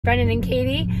Brennan and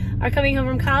Katie are coming home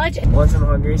from college. Once I'm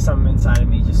hungry, something inside of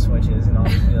me just switches and I'll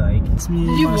just be like, it's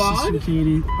me, my sister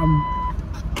Katie.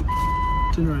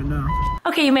 I'm doing right now.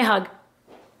 Okay, you may hug.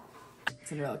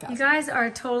 Cinderella castle. You guys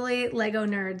are totally Lego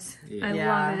nerds. Yeah. I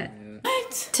love it.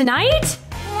 What? Tonight?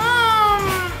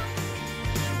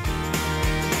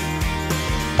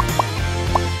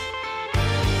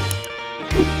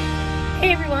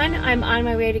 Hey everyone, I'm on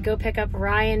my way to go pick up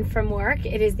Ryan from work.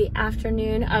 It is the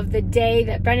afternoon of the day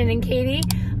that Brennan and Katie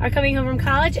are coming home from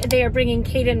college. They are bringing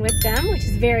Kaden with them, which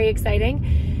is very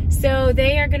exciting. So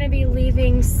they are going to be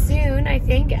leaving soon, I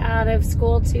think, out of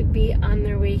school to be on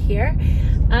their way here.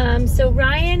 So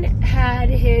Ryan had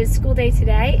his school day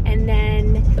today, and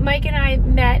then Mike and I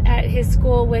met at his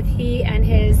school with he and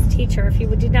his teacher. If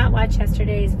you did not watch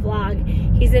yesterday's vlog,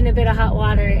 he's in a bit of hot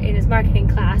water in his marketing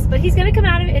class, but he's going to come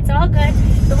out of it. It's all good.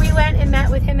 But we went and met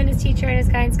with him and his teacher and his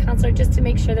guidance counselor just to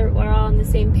make sure that we're all on the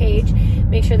same page,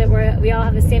 make sure that we all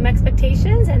have the same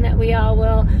expectations, and that we all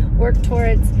will work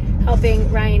towards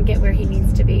helping Ryan get where he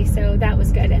needs to be. So that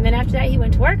was good. And then after that, he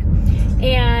went to work,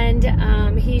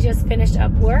 and he just finished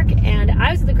up work, and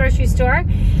I was at the grocery store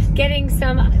getting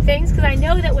some things, because I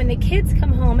know that when the kids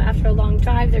come home after a long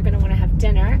drive, they're going to want to have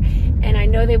dinner, and I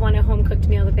know they want a home cooked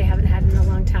meal that they haven't had in a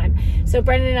long time. So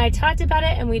Brennan and I talked about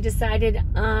it, and we decided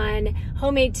on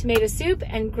homemade tomato soup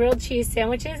and grilled cheese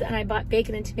sandwiches, and I bought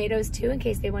bacon and tomatoes too in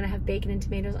case they want to have bacon and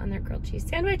tomatoes on their grilled cheese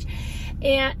sandwich.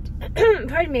 And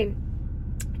pardon me.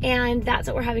 And that's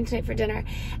what we're having tonight for dinner.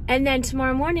 And then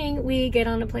tomorrow morning, we get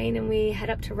on a plane and we head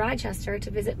up to Rochester to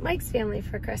visit Mike's family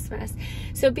for Christmas.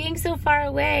 So being so far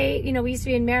away, you know, we used to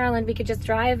be in Maryland, we could just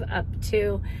drive up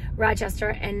to Rochester,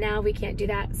 and now we can't do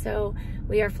that. So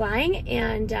we are flying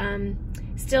and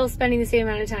still spending the same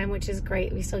amount of time, which is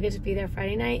great. We still get to be there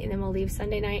Friday night, and then we'll leave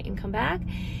Sunday night and come back.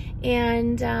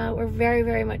 And we're very,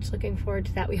 very much looking forward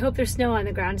to that. We hope there's snow on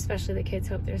the ground, especially the kids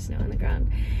hope there's snow on the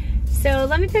ground. So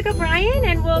let me pick up Ryan,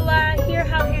 and we'll hear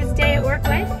how his day at work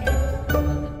went.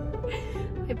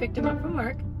 I picked him up from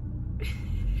work.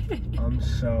 I'm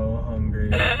so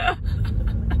hungry.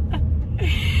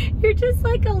 You're just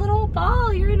like a little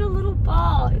ball. You're in a little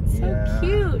ball. It's so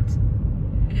cute.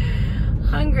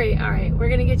 Hungry. All right, we're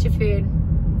gonna get you food.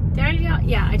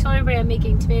 Yeah, I told everybody I'm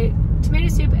making tomato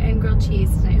soup and grilled cheese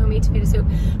tonight, homemade tomato soup.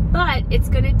 But it's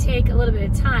gonna take a little bit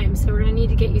of time, so we're gonna need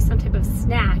to get you some type of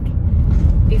snack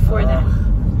before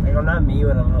then. Like, I'm not me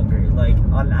when I'm hungry. Like,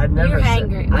 I'd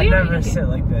never sit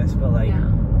like this, but like,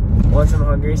 once I'm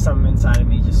hungry, something inside of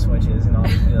me just switches and I'll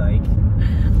just be like,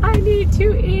 I need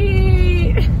to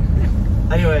eat.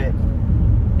 Anyway.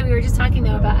 We were just talking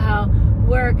though about how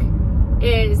work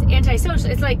is antisocial.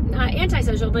 It's like not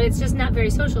antisocial, but it's just not very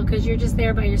social because you're just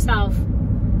there by yourself.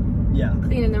 Yeah.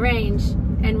 Cleaning the range.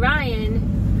 And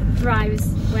Ryan thrives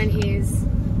when he's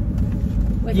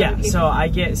with other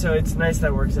people. So it's nice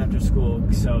that work's after school.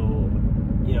 So,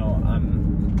 you know, I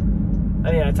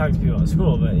mean, I talk to people at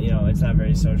school, but you know, it's not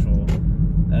very social.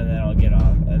 And then I'll get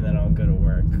off, and then I'll go to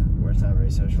work where it's not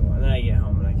very social. And then I get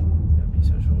home and I can be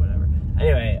social, whatever.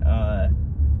 Anyway,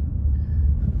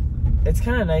 it's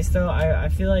kind of nice though. I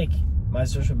feel like my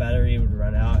social battery would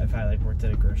run out if I like worked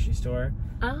at a grocery store.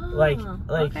 Oh, like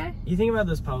okay. You think about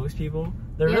those Publix people,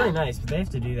 they're really nice, but they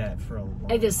have to do that for a long time.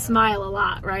 They just smile a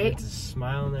lot, right? They have to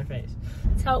smile on their face.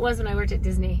 That's how it was when I worked at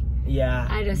Disney. Yeah.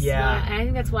 I just smile. And I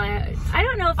think that's why I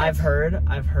don't know if I've heard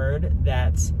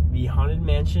that the Haunted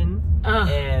Mansion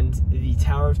and the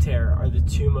Tower of Terror are the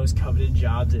two most coveted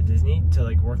jobs at Disney to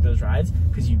like work those rides,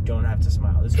 because you don't have to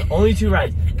smile. There's the only two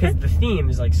rides, because the theme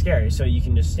is like scary, so you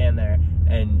can just stand there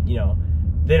and, you know,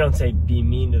 they don't say be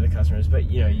mean to the customers, but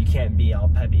you know, you can't be all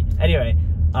peppy. Anyway,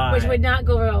 which would not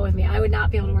go well with me. I would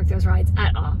not be able to work those rides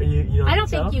at all. I don't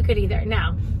think you could either.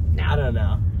 No. I don't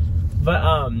know. But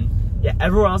yeah,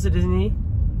 everywhere else at Disney,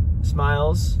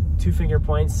 smiles, 2 finger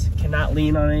points, cannot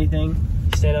lean on anything,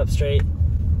 stand up straight,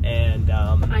 and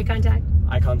eye contact.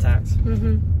 Eye contact.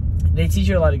 Mm-hmm. They teach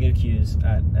you a lot of good cues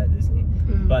at Disney.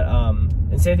 Mm-hmm. But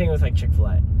and same thing with like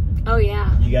Chick-fil-A. Oh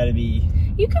yeah. You gotta be.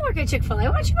 You can work at Chick-fil-A.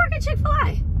 Why don't you work at Chick-fil-A?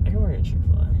 I can work at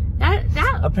Chick-fil-A.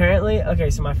 That apparently, okay,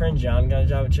 so my friend John got a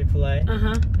job at Chick-fil-A.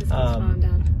 This one's mom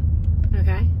down.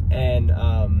 Okay. And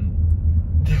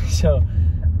so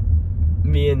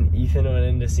me and Ethan went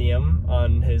in to see him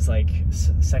on his like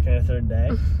second or third day.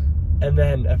 And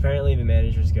then apparently the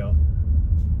managers go,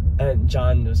 and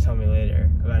John was telling me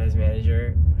later about his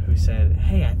manager who said,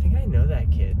 "Hey, I think I know that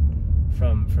kid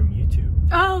from YouTube."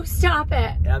 Oh, stop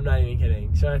it. I'm not even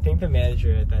kidding. So I think the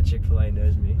manager at that Chick-fil-A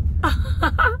knows me.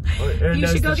 or you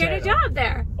should go get a job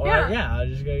there. Or, yeah, I'll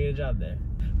just go get a job there.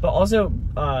 But also,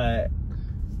 I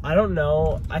don't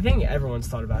know. I think everyone's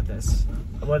thought about this.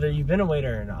 whether you've been a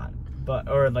waiter or not,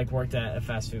 or like worked at a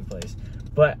fast food place,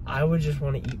 but I would just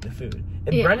want to eat the food.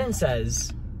 And Brennan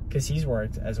says, because he's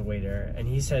worked as a waiter, and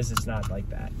he says it's not like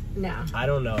that. No. I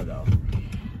don't know though.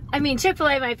 I mean,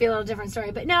 Chick-fil-A might be a little different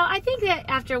story, but no, I think that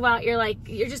after a while,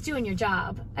 you're just doing your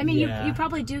job. I mean, you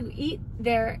probably do eat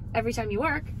there every time you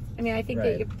work. I mean, I think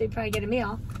that they probably get a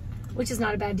meal, which is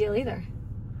not a bad deal either.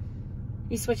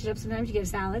 You switch it up sometimes, you get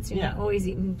salads, you're not always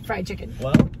eating fried chicken.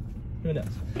 Well, who knows?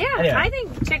 Yeah, anyway. I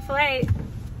think Chick-fil-A,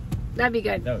 that'd be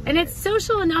good. That would be great. It's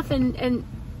social enough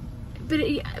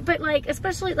but like,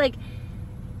 especially like,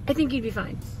 I think you'd be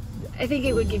fine. I think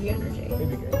it would give you energy. It'd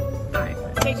be great. All right,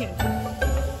 stay tuned.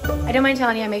 I don't mind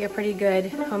telling you I make a pretty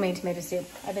good homemade tomato soup.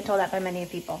 I've been told that by many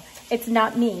people. It's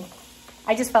not me.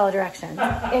 I just follow directions.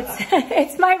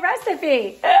 It's my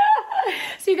recipe.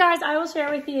 So you guys, I will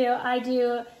share with you, I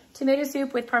do tomato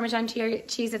soup with Parmesan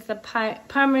cheese. It's the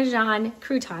Parmesan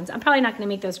croutons. I'm probably not going to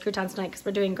make those croutons tonight because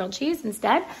we're doing grilled cheese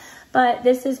instead. But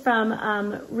this is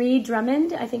from Ree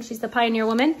Drummond. I think she's the pioneer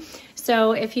woman.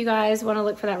 So if you guys want to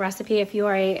look for that recipe, if you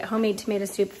are a homemade tomato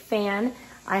soup fan,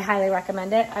 I highly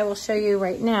recommend it. I will show you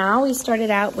right now. We started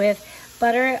out with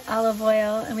butter, olive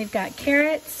oil, and we've got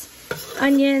carrots,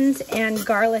 onions, and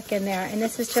garlic in there. And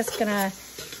this is just gonna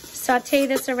saute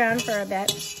this around for a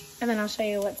bit, and then I'll show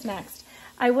you what's next.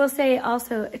 I will say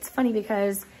also, it's funny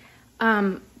because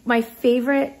my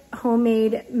favorite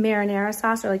homemade marinara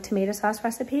sauce or like tomato sauce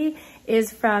recipe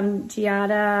is from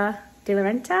Giada De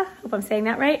Laurenta. Hope I'm saying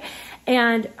that right.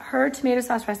 And her tomato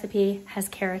sauce recipe has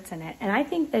carrots in it. And I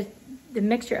think that the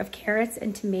mixture of carrots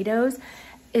and tomatoes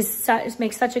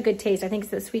makes such a good taste. I think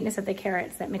it's the sweetness of the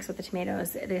carrots that mix with the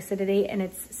tomatoes, the acidity, and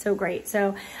it's so great.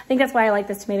 So I think that's why I like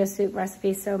this tomato soup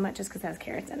recipe so much, is because it has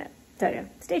carrots in it. So yeah,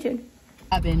 stay tuned.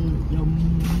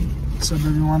 What's up,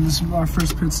 everyone? This is our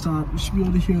first pit stop. You should be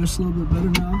able to hear us a little bit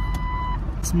better now.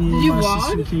 It's me and my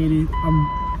sister Katie. I'm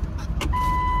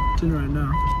doing it right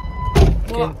now.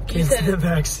 Well, Kate's in the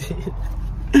back seat.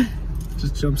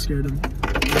 Just jump scared him.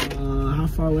 How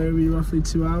far away are we? Roughly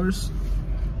 2 hours?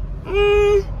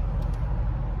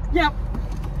 Yep.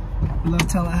 We left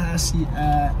Tallahassee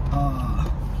at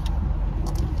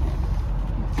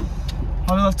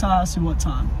we left Tallahassee what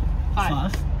time?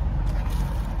 5.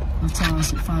 Left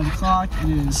Tallahassee at 5 o'clock. It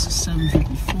is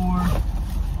 7:54.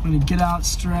 We're gonna get out,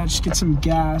 stretch, get some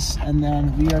gas, and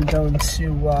then we are going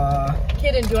to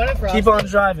keep on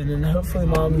driving, and hopefully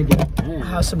Mom can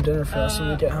have some dinner for us when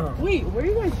we get home. Wait, where are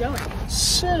you guys going?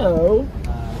 So,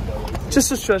 just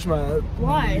to stretch my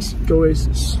Why? Go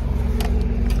Oasis.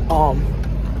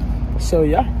 So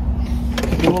yeah,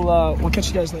 we'll catch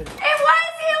you guys later. It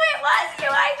was you,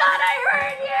 I thought I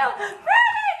heard you.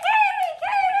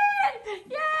 Brennan, Katie,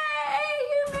 yay,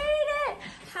 you made it.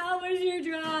 How was your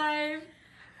drive?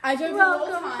 I drove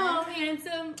Welcome home,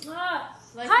 handsome.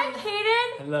 Hi,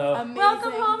 Kaden. Hello. Amazing.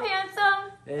 Welcome home,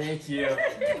 handsome. Thank you.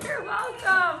 You're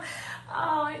welcome.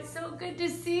 Oh, it's so good to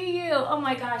see you. Oh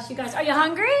my gosh, you guys, are you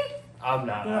hungry? I'm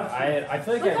not. I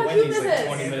feel like Look I how had cute Wendy's this like is.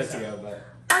 20 minutes ago, but.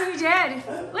 Oh, you did?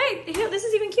 Wait, here, this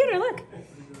is even cuter, look.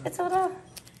 It's a little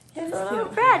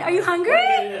bread. Are you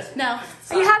hungry? No.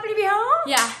 Are you happy to be home?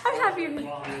 Yeah. I'm happy.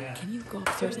 Can you go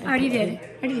upstairs? I already did.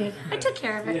 I took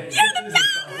care of it. You're the best.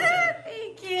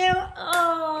 Thank you.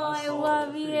 Oh, I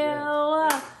love you.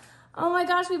 Oh my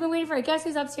gosh, we've been waiting for it. Guess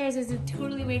who's upstairs is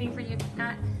totally waiting for you.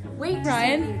 Not wait,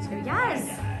 Ryan? To see you two.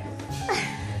 Yes.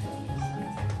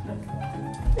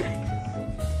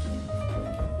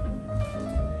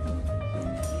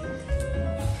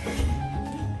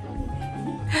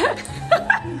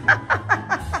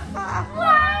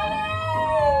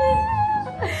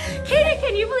 Katie,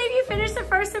 can you believe you finished the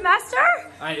first semester?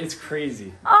 It's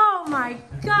crazy. Oh my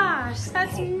gosh,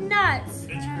 that's nuts.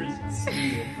 It's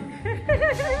crazy.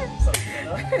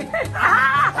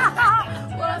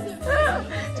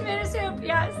 Tomato soup,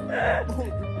 yes.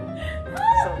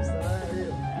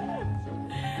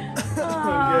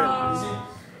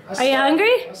 Are you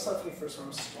hungry? I slept for the first one.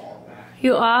 I'm stalled.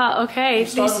 You are? Okay.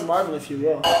 Starving Marvin, if you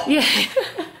will. Yeah.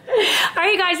 All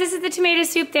right, guys, this is the tomato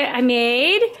soup that I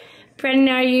made. Brennan,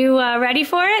 are you ready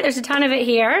for it? There's a ton of it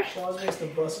here. Charles makes the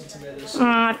busted tomatoes.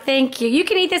 Aw, thank you. You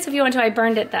can eat this if you want to. I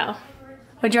burned it, though.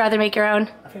 Would you rather make your own?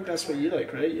 I think that's what you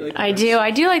like, right? You like I do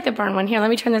like the burnt one. Here, let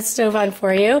me turn the stove on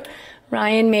for you.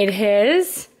 Ryan made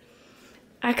his.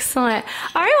 Excellent.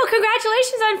 All right, well,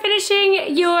 congratulations on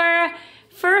finishing your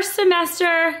first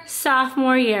semester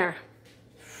sophomore year.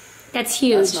 That's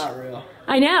huge. That's not real.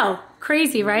 I know.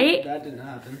 Crazy, right? That didn't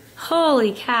happen.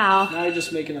 Holy cow. Now you're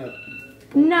just making up.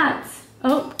 Nuts.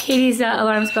 Oh, Katie's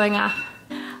alarm's going off.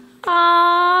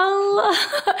 Oh,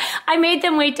 I made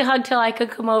them wait to hug till I could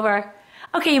come over.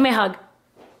 Okay, you may hug.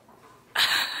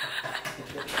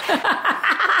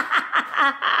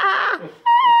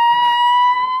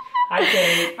 Hi,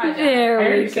 Kate. There I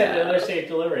heard we you said go. another safe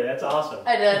delivery. That's awesome.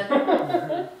 I did.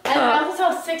 And I also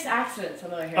saw 6 accidents on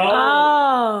the way here.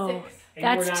 Oh, 6. And you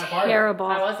were that's not a part of it. terrible.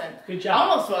 I wasn't. Good job.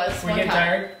 Almost was. Were one you getting time.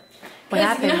 tired? What 'Cause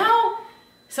happened? You know how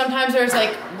sometimes there's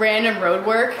like random road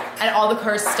work and all the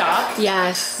cars stop?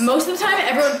 Yes. Most of the time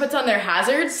everyone puts on their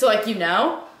hazards, so like you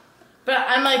know. But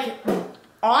I'm like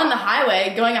on the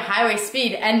highway, going a highway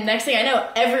speed, and next thing I know,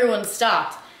 everyone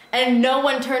stopped. And no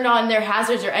one turned on their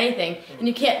hazards or anything. And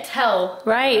you can't tell.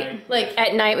 Right. Like,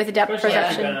 At night with the depth Especially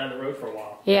after you've been perception. on the road for a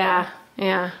while. Yeah.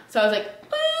 Yeah. so I was like,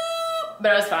 boop,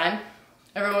 but I was fine.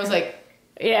 Everyone was like,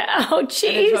 Yeah. Oh, I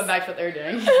jeez. just went back to what they were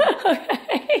doing.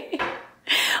 Okay.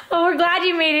 Well, we're glad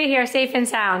you made it here safe and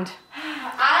sound.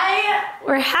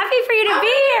 We're happy for you to be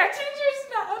here. Ginger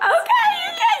snaps. Okay,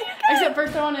 you can. Except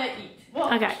first I want to eat.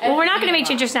 Well, Okay. Well, we're not going to make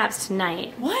ginger snaps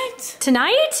tonight. What?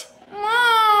 Tonight?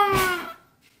 Mom.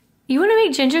 You want to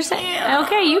make ginger snaps? Yeah.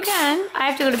 Okay, you can. I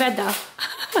have to go to bed, though. I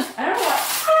don't know what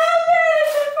happened.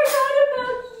 I forgot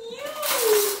about you.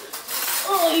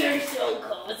 Oh, you're so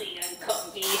cozy and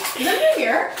comfy. Is that new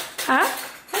beer? Huh?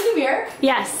 Is that new beer?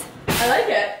 Yes. I like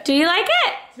it. Do you like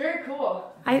it? It's very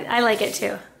cool. I like it,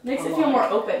 too. Makes it feel more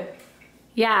open.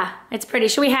 Yeah, it's pretty.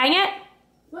 Should we hang it?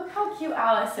 Look how cute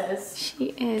Alice is. She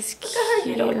is cute.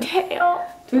 Look at her little tail.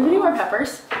 Do we have any more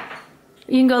peppers?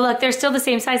 You can go look. They're still the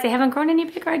same size. They haven't grown any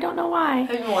bigger. I don't know why.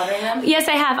 Have you been watering them? Yes,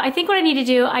 I have. I think what I need to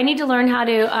do, I need to learn how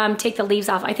to take the leaves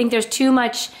off. I think there's too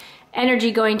much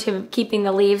energy going to keeping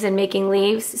the leaves and making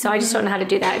leaves. So I just don't know how to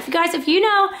do that. If you guys, if you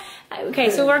know, okay,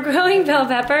 so we're growing bell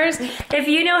peppers. If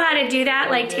you know how to do that,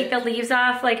 like take the leaves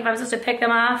off, like if I'm supposed to pick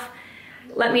them off,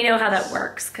 let me know how that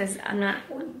works, because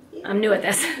I'm new at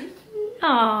this.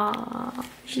 Aww.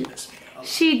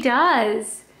 She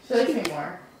does. She likes me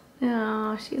more.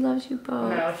 Oh, she loves you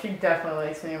both. No, she definitely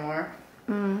likes me more.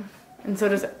 And so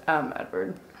does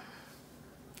Edward.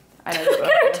 I know. Look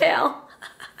at her tail.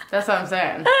 That's what I'm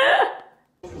saying.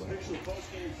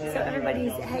 So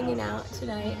everybody's hanging out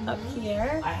tonight up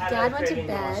here. Dad went to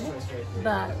bed,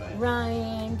 but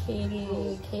Ryan,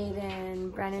 Katie,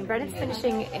 Caden, Brennan. Brennan's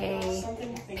finishing a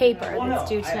paper that's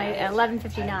due tonight at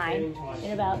 11:59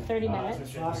 in about 30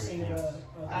 minutes. You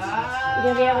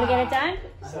gonna be able to get it done?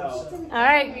 All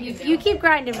right, you keep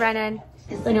grinding, Brennan.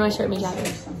 When you want to shirt me, Jackie?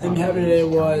 Thing happened today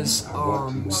was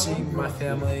seeing my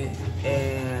family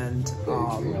and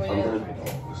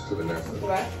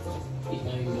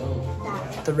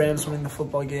the Rams winning the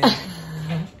football game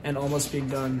and almost being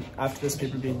done after this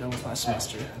paper being done with last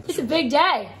semester. It's a big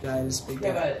day. That is a big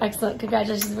day. Excellent,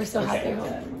 congratulations. We're so happy.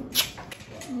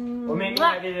 What made me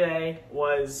happy today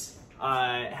was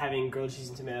having grilled cheese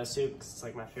and tomato soup, because it's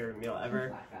like my favorite meal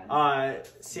ever.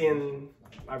 Seeing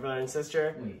my brother and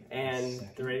sister, and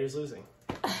the Raiders losing.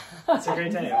 It's a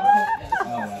great day.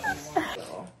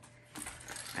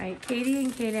 Alright, Katie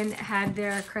and Caden had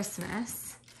their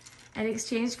Christmas and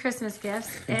exchanged Christmas gifts.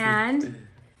 And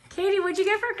Katie, what'd you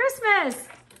get for Christmas?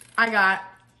 I got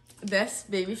this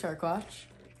baby shark watch.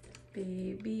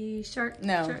 Baby shark.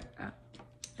 No. Shark.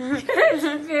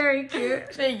 Oh. Very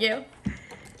cute. Thank you.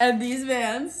 And these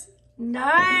Vans,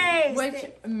 Nice. which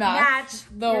They match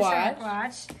the your watch. shark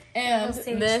watch. And Little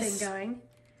sage this thing going.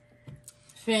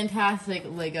 fantastic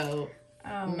Lego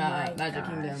Oh my Magic gosh.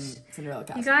 Kingdom Cinderella You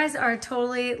castle. guys are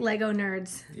totally Lego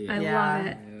nerds. I love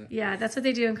it. Yeah, that's what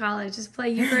they do in college. Just play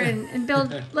euchre and build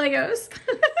Legos.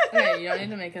 Okay, you don't need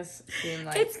to make us seem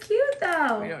like It's cute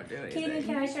though. we don't do anything. Kaden,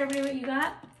 can I share with you what you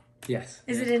got? Yes.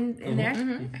 Is it in there?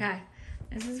 Okay.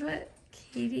 This is what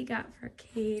Katie got for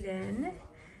Caden.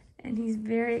 And he's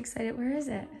very excited. Where is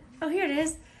it? Oh, here it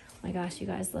is. Oh my gosh, you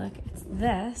guys, look. It's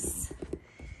this.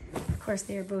 Of course,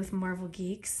 they are both Marvel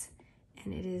geeks.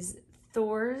 And it is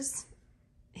Thor's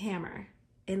hammer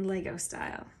in Lego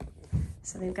style.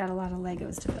 So they've got a lot of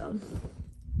Legos to build.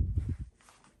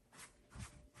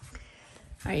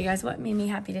 All right, you guys, what made me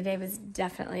happy today was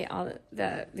definitely all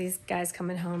these guys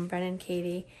coming home, Brennan,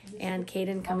 Katie, and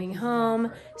Caden coming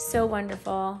home. So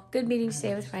wonderful. Good meeting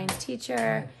today with Ryan's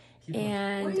teacher.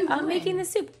 And making the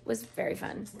soup was very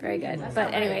fun, very good.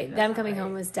 But anyway, them coming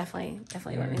home was definitely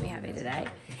what made me happy today.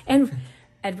 And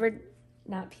Edward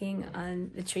not peeing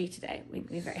on the tree today made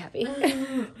me very happy.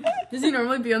 Does he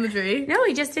normally be on the tree? No,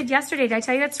 he just did yesterday. Did I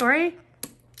tell you that story?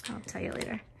 I'll tell you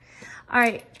later. All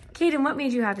right, Caden, what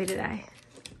made you happy today?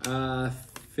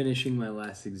 Finishing my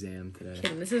last exam today.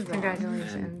 Kim, this is wrong.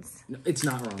 Congratulations. No, it's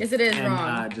not wrong. Yes, it is and,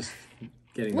 wrong. Just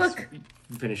getting Look.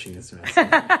 finishing this semester.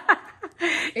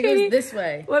 It goes this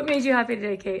way. What made you happy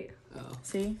today, Kate?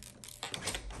 See?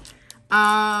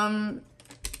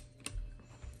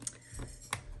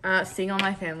 Seeing all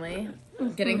my family,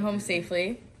 getting home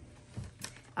safely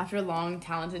after a long,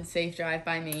 talented, safe drive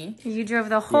by me. You drove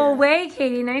the whole way,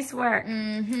 Katie. Nice work.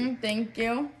 Thank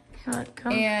you. You're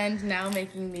welcome. And now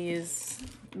making these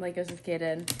Legos with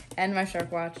Kaden and my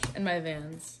shark watch and my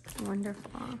Vans.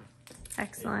 Wonderful.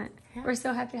 Excellent. We're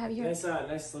so happy to have you here.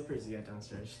 Nice slippers you got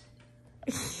downstairs.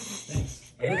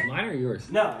 Thanks. Are those mine or yours?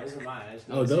 No, those are mine.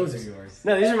 Oh, those are yours.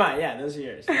 No, these are mine. Yeah, those are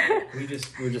yours.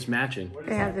 We're just matching.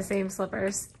 They have the same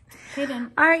slippers.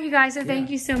 Kaden. All right, you guys, so thank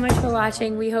you so much for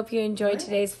watching. We hope you enjoyed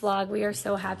today's vlog. We are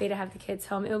so happy to have the kids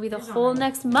home. It will be the whole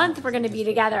next month we're going to be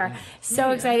together.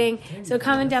 So exciting. So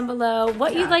comment down below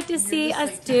what you'd like to see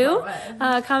us do.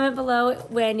 Comment below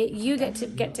when you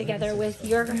get together with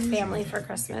your family for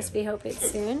Christmas. We hope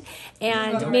it's soon.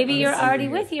 And maybe you're already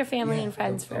with your family and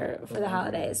friends for the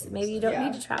holidays. Maybe you don't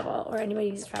need to travel, or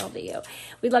anybody needs to travel to you.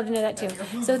 We'd love to know that too.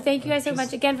 So thank you guys so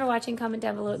much again for watching. Comment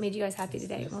down below what made you guys happy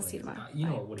today. And we'll see you tomorrow. You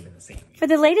know, it would have been the same. For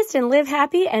the latest in Live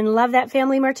Happy and Love That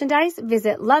Family merchandise,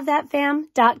 visit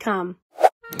lovethatfam.com.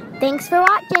 Thanks for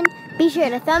watching. Be sure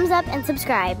to thumbs up and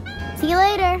subscribe. See you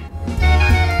later.